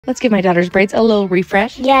Let's give my daughter's braids a little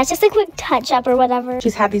refresh. Yeah, it's just a quick touch up or whatever.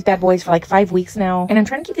 She's had these bad boys for like 5 weeks now, and I'm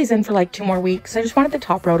trying to keep these in for like 2 more weeks. I just wanted the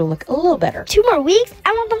top row to look a little better. 2 more weeks? I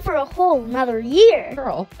want them for a whole another year.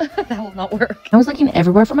 Girl, that will not work. I was looking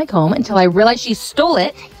everywhere for my comb until I realized she stole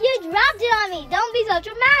it. You dropped it on me. Don't be so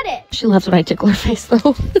dramatic. She loves when I tickle her face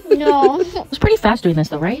though. No. It was pretty fast doing this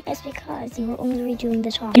though, right? That's because you were only redoing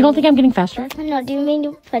the top. You don't think I'm getting faster? No, do you mean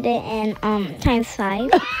to put it in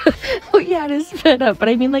 ×5? Oh yeah, it is sped up, but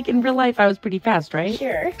I mean like in real life I was pretty fast, right?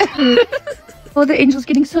 Sure. Oh, the angel's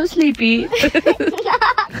getting so sleepy.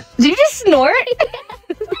 Did you just snort?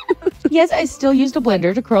 Yes, I still used a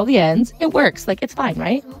blender to curl the ends. It works, like it's fine,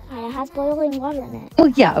 right? It has boiling water in it. Well,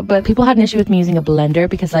 yeah, but people had an issue with me using a blender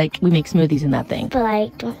because like we make smoothies in that thing. But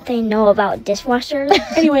like, don't they know about dishwashers?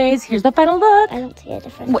 Anyways, here's the final look. I don't see a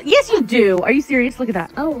difference. Well, yes, you do. Are you serious? Look at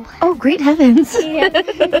that. Oh. Oh, great heavens. Yeah.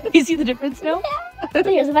 You see the difference now? So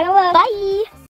here's the final look. Bye.